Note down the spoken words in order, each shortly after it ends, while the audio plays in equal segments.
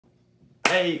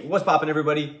Hey, what's poppin',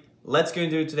 everybody? Let's get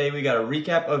into it today. We got a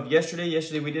recap of yesterday.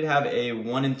 Yesterday we did have a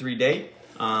 1-3 day.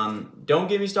 Don't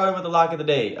get me started with the lock of the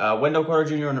day. Wendell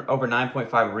Carter Jr. over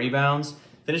 9.5 rebounds.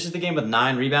 Finishes the game with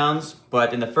 9 rebounds,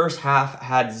 but in the first half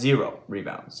had 0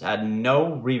 rebounds. Had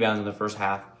no rebounds in the first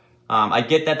half. I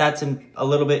get that that's a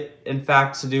little bit, in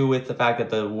fact, to do with the fact that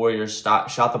the Warriors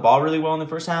shot the ball really well in the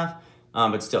first half.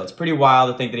 But still, it's pretty wild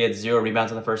to think that he had 0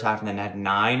 rebounds in the first half and then had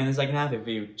 9 in the second half if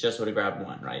he just would have grabbed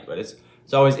 1, right? But it's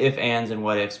always if, ands, and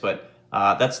what ifs. But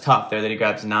that's tough there that he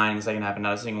grabs 9 in the second half and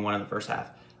not a single one in the first half.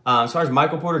 As far as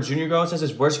Michael Porter Jr. goes, that's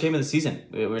his worst game of the season.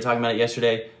 We were talking about it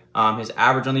yesterday. His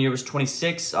average on the year was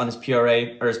 26 on his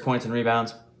PRA, or his points and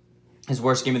rebounds. His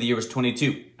worst game of the year was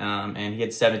 22, and he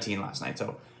had 17 last night.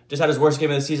 So just had his worst game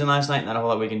of the season last night. Not a whole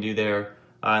lot we can do there.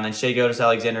 And then Shai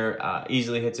Gilgeous-Alexander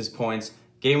easily hits his points.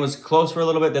 Game was close for a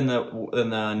little bit, then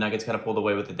the Nuggets kind of pulled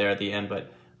away with it there at the end,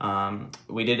 but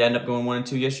we did end up going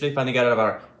 1-2 yesterday. Finally got out of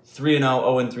our 3-0,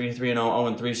 0-3,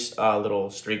 3-0, 0-3 little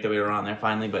streak that we were on there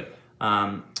finally, but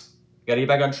got to get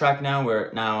back on track now.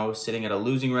 We're now sitting at a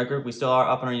losing record. We still are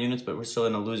up on our units, but we're still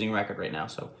in a losing record right now,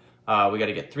 so we got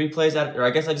to get 3 plays out, or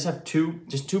I guess I just have two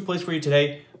plays for you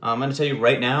today. I'm going to tell you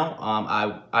right now,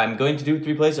 I'm going to do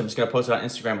 3 plays. I'm just going to post it on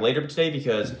Instagram later today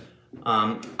because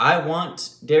I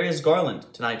want Darius Garland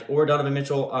tonight or Donovan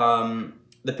Mitchell.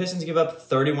 The Pistons give up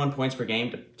 31 points per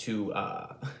game to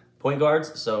point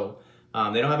guards, so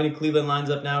they don't have any Cleveland lines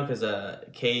up now because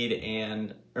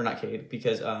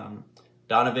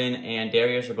Donovan and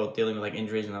Darius are both dealing with like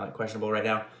injuries and they're like questionable right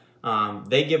now.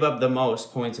 They give up the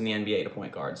most points in the NBA to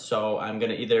point guards, so I'm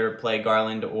gonna either play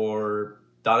Garland or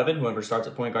Donovan, whoever starts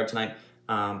at point guard tonight.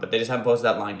 But they just haven't posted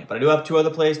that line yet. But I do have 2 other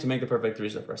plays to make the perfect 3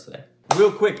 for us today.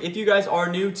 Real quick, if you guys are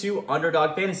new to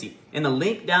Underdog Fantasy, in the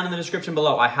link down in the description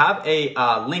below, I have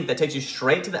a link that takes you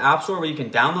straight to the App Store where you can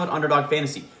download Underdog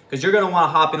Fantasy because you're going to want to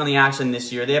hop in on the action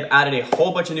this year. They have added a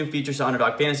whole bunch of new features to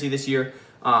Underdog Fantasy this year,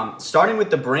 starting with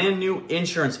the brand new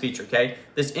insurance feature, okay?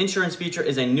 This insurance feature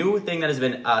is a new thing that has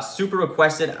been super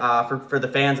requested for the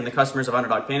fans and the customers of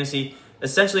Underdog Fantasy.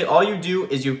 Essentially, all you do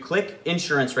is you click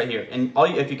insurance right here. And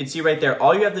if you can see right there,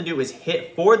 all you have to do is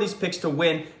hit 4 of these picks to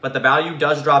win, but the value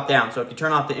does drop down. So if you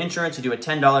turn off the insurance, you do a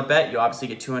 $10 bet, you obviously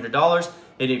get $200.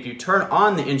 And if you turn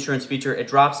on the insurance feature, it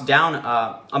drops down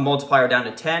a multiplier down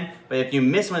to 10. But if you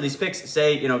miss one of these picks,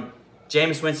 say,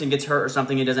 Jameis Winston gets hurt or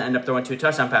something, he doesn't end up throwing 2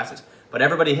 touchdown passes. But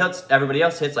everybody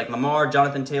else hits like Lamar,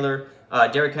 Jonathan Taylor,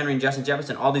 Derrick Henry, and Justin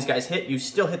Jefferson. All these guys hit. You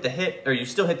still hit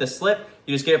the slip.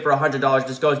 You just get it for $100.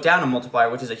 Just goes down a multiplier,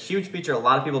 which is a huge feature a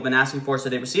lot of people have been asking for, so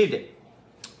they received it.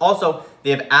 Also, they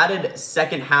have added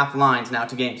second half lines now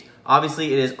to games.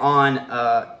 Obviously, it is on.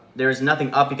 There is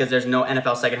nothing up because there's no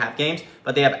NFL second half games,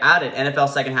 but they have added NFL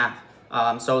second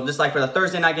half. So just like for the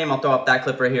Thursday night game, I'll throw up that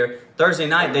clip right here. Thursday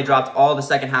night, they dropped all the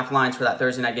second half lines for that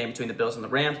Thursday night game between the Bills and the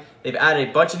Rams. They've added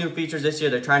a bunch of new features this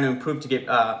year. They're trying to improve to get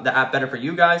the app better for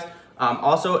you guys.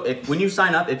 Also, when you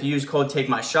sign up, if you use code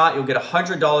TAKEMYSHOT, you'll get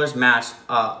 $100 match,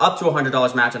 up to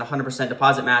 $100 match and 100%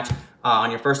 deposit match on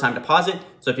your first time deposit.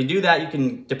 So if you do that, you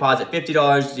can deposit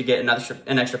 $50 to get an extra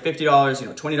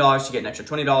 $50, $20 to get an extra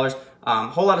 $20.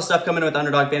 Whole lot of stuff coming with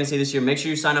Underdog Fantasy this year. Make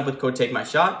sure you sign up with code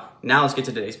TAKEMYSHOT. Now let's get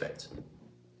to today's bets.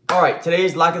 All right,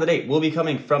 today's lock of the day will be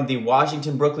coming from the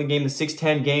Washington-Brooklyn game, the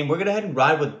 6-10 game. We're going to head and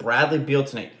ride with Bradley Beal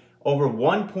tonight, over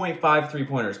 1.5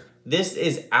 3-pointers. This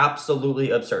is absolutely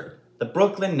absurd. The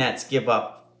Brooklyn Nets give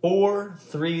up 4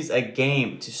 threes a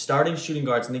game to starting shooting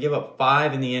guards, and they give up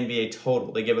 5 in the NBA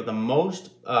total. They give up the most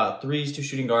threes to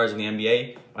shooting guards in the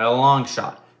NBA by a long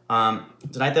shot.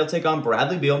 Tonight they'll take on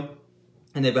Bradley Beal,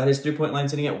 and they've got his 3-point line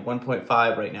sitting at 1.5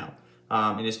 right now.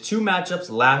 In his 2 matchups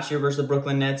last year versus the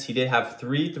Brooklyn Nets, he did have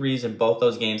 3 threes in both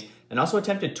those games, and also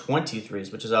attempted 20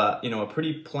 threes, which is a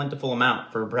pretty plentiful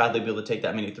amount for Bradley Beal to take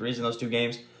that many threes in those 2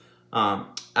 games.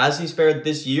 As he's fared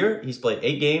this year, he's played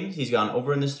 8 games. He's gone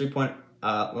over in this 3-point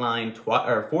line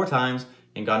 4 times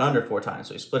and gone under 4 times.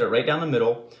 So he split it right down the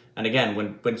middle. And again,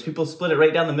 when people split it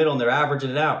right down the middle and they're averaging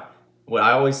it out, what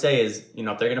I always say is,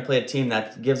 if they're going to play a team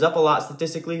that gives up a lot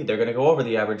statistically, they're going to go over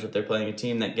the average. If they're playing a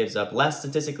team that gives up less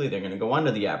statistically, they're going to go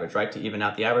under the average, right, to even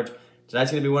out the average. So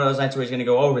that's going to be one of those nights where he's going to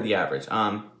go over the average.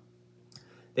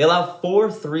 They allow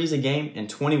 4 threes a game and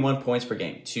 21 points per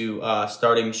game to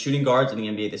starting shooting guards in the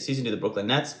NBA this season to the Brooklyn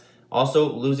Nets.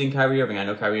 Also losing Kyrie Irving. I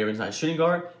know Kyrie Irving's not a shooting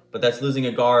guard, but that's losing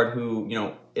a guard who,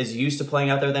 is used to playing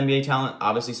out there with NBA talent.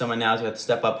 Obviously, someone now is going to have to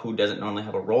step up who doesn't normally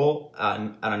have a role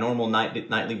on a normal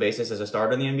nightly basis as a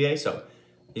starter in the NBA. So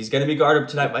he's going to be guarded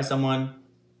tonight by someone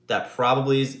that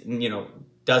probably is,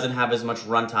 doesn't have as much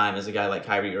run time as a guy like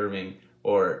Kyrie Irving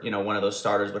or, one of those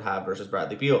starters would have versus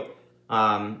Bradley Beal.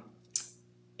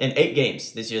 In 8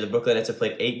 games this year, the Brooklyn Nets have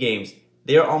played 8 games.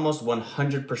 they are almost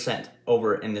 100%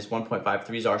 over in this 1.5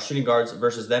 threes. Our shooting guards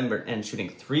versus them and shooting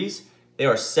threes. They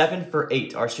are 7 for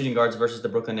 8, our shooting guards versus the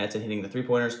Brooklyn Nets and hitting the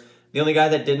three-pointers. The only guy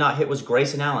that did not hit was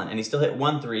Grayson Allen, and he still hit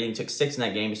 1 3 and took 6 in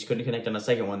that game. He just couldn't connect on the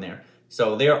second one there.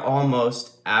 So they are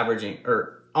almost averaging,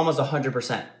 or almost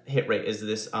 100% hit rate is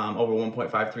this over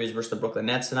 1.5 threes versus the Brooklyn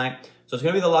Nets tonight. So it's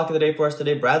going to be the lock of the day for us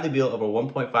today. Bradley Beal over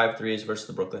 1.5 threes versus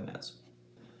the Brooklyn Nets.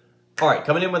 All right,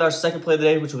 coming in with our second play of the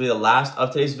day, which will be the last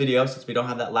of today's video since we don't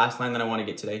have that last line that I want to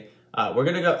get today. We're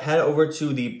going to head over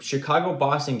to the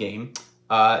Chicago-Boston game.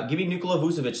 Give me Nikola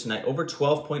Vucevic tonight, over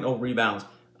 12.0 rebounds.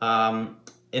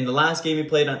 In the last game he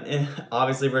played,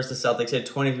 obviously versus the Celtics, he had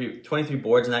 23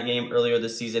 boards in that game earlier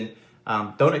this season.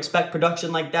 Don't expect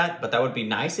production like that, but that would be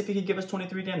nice if he could give us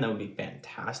 23 damn. That would be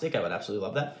fantastic. I would absolutely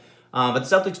love that. But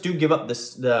the Celtics do give up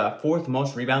the fourth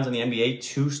most rebounds in the NBA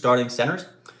to starting centers,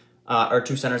 or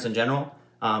to centers in general.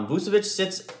 Vucevic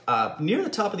sits near the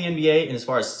top of the NBA, and as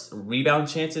far as rebound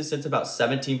chances, sits about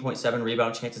 17.7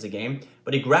 rebound chances a game,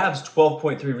 but he grabs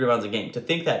 12.3 rebounds a game. To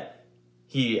think that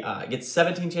he gets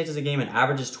 17 chances a game and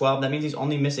averages 12, that means he's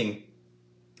only missing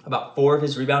about 4 of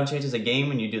his rebound chances a game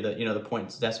when you do the the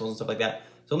points, decimals, and stuff like that.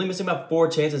 He's only missing about 4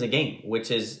 chances a game,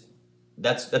 which is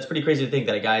that's pretty crazy to think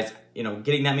that a guy's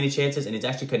getting that many chances and he's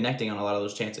actually connecting on a lot of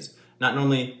those chances. Not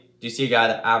normally do you see a guy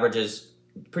that averages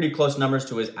pretty close numbers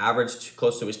to his average,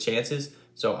 close to his chances.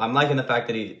 So I'm liking the fact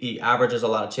that he averages a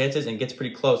lot of chances and gets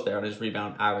pretty close there on his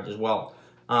rebound average as well.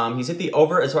 He's hit the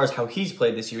over as far as how he's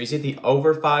played this year. He's hit the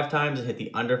over 5 times and hit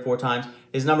the under 4 times.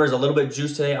 His number is a little bit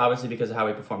juiced today, obviously because of how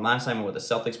he performed last time and what the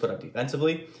Celtics put up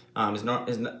defensively. His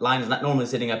line is not normally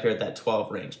sitting up here at that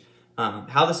 12 range.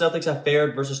 How the Celtics have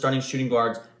fared versus starting shooting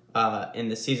guards in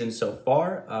the season so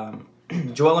far.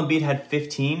 Joel Embiid had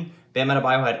 15. Bam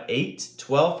Adebayo had 8,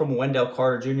 12 from Wendell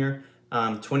Carter Jr.,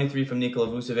 23 from Nikola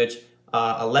Vucevic,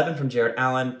 11 from Jared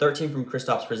Allen, 13 from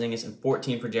Kristaps Porzingis, and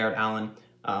 14 for Jared Allen.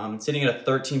 Sitting at a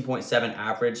 13.7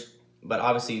 average, but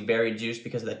obviously very juiced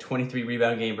because of that 23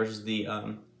 rebound game versus the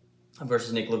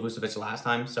versus Nikola Vucevic last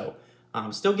time. So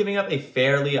still giving up a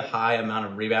fairly high amount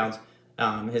of rebounds.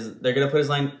 They're going to put his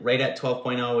line right at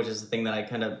 12.0, which is the thing that I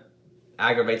kind of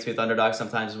aggravates me with underdogs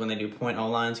sometimes is when they do 0.0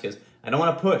 lines, because I don't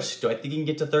want to push. Do I think he can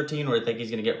get to 13, or do I think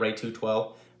he's going to get right to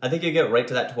 12? I think he'll get right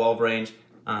to that 12 range.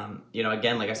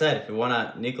 Again, like I said, if you want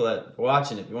to, Nikola, if you're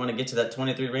watching, if you want to get to that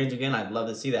 23 range again, I'd love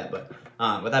to see that. But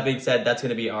with that being said, that's going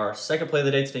to be our second play of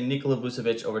the day today, Nikola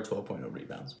Vucevic over 12.0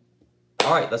 rebounds.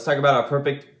 All right, let's talk about our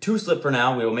perfect 2-slip for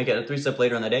now. We will make it a 3-slip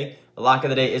later in the day. The lock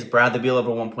of the day is Bradley Beal over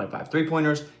 1.5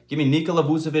 3-pointers. Give me Nikola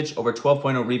Vucevic over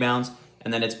 12.0 rebounds.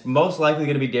 And then it's most likely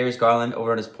going to be Darius Garland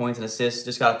over on his points and assists.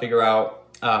 Just got to figure out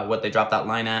what they dropped that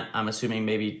line at. I'm assuming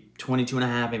maybe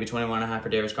 22.5, maybe 21.5 for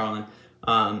Darius Garland.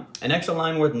 An extra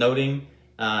line worth noting,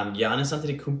 Giannis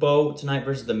Antetokounmpo tonight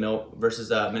versus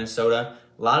Minnesota.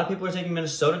 A lot of people are taking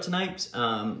Minnesota tonight.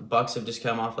 Bucks have just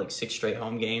come off like 6 straight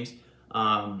home games.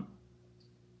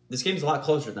 This game's a lot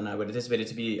closer than I would anticipate it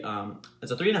to be.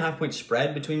 It's a 3.5-point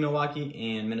spread between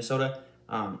Milwaukee and Minnesota.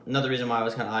 Another reason why I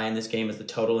was kind of eyeing this game is the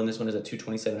total in this one is at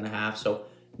 227.5. So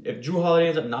if Drew Holiday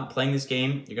ends up not playing this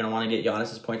game, you're going to want to get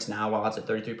Giannis' points now while it's at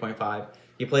 33.5.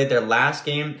 He played their last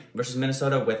game versus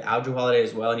Minnesota without Drew Holiday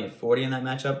as well, and he had 40 in that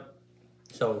matchup.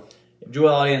 So if Drew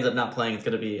Holiday ends up not playing, it's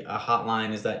going to be a hot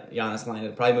line. Is that Giannis line?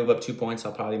 It'll probably move up 2 points.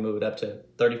 I'll probably move it up to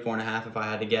 34.5 if I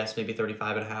had to guess, maybe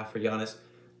 35.5 for Giannis.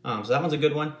 So that one's a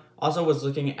good one. Also was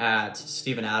looking at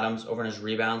Steven Adams over in his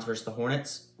rebounds versus the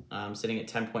Hornets. Sitting at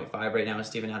 10.5 right now is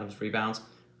Steven Adams rebounds.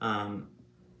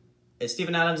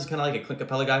 Steven Adams is kind of like a Clint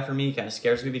Capella guy for me. He kind of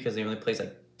scares me because he only plays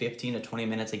like 15 to 20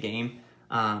 minutes a game.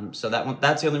 So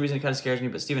that's the only reason it kind of scares me.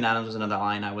 But Steven Adams was another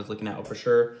line I was looking at for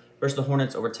sure. Versus the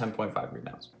Hornets over 10.5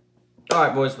 rebounds. All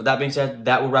right, boys. With that being said,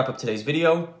 that will wrap up today's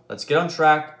video. Let's get on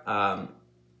track.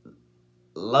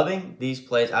 Loving these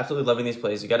plays, absolutely loving these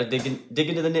plays. You got to dig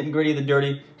into the nitty-gritty, the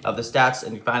dirty of the stats,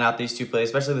 and find out these 2 plays,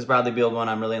 especially this Bradley Beal one.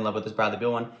 I'm really in love with this Bradley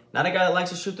Beal one. Not a guy that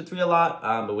likes to shoot the 3 a lot,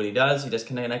 but when he does, he does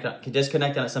connect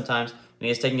on it sometimes, and he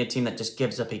is taking a team that just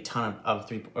gives up a ton of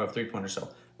three-pointers. So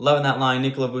loving that line.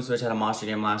 Nikola Vucevic had a monster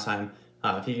game last time.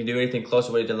 If he can do anything close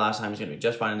to what he did last time, he's going to be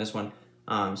just fine in this one.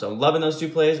 So loving those 2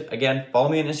 plays. Again, follow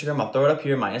me on Instagram. I'll throw it up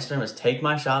here. My Instagram is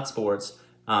TAKEMYSHOT Sports.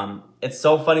 It's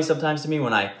so funny sometimes to me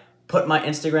when I put my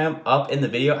Instagram up in the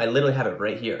video, I literally have it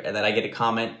right here, and then I get a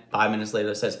comment 5 minutes later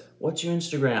that says, "What's your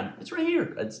Instagram?" It's right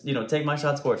here. It's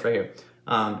TAKEMYSHOT Sports right here.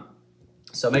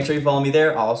 So make sure you follow me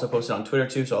there. I'll also post it on Twitter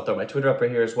too, so I'll throw my Twitter up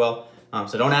right here as well.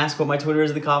 So don't ask what my Twitter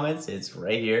is in the comments. It's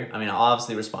right here. I mean, I'll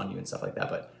obviously respond to you and stuff like that,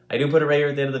 but I do put it right here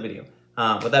at the end of the video.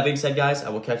 With that being said, guys, I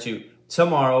will catch you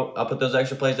tomorrow. I'll put those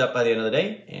extra plays up by the end of the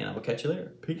day, and I will catch you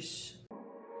later. Peace.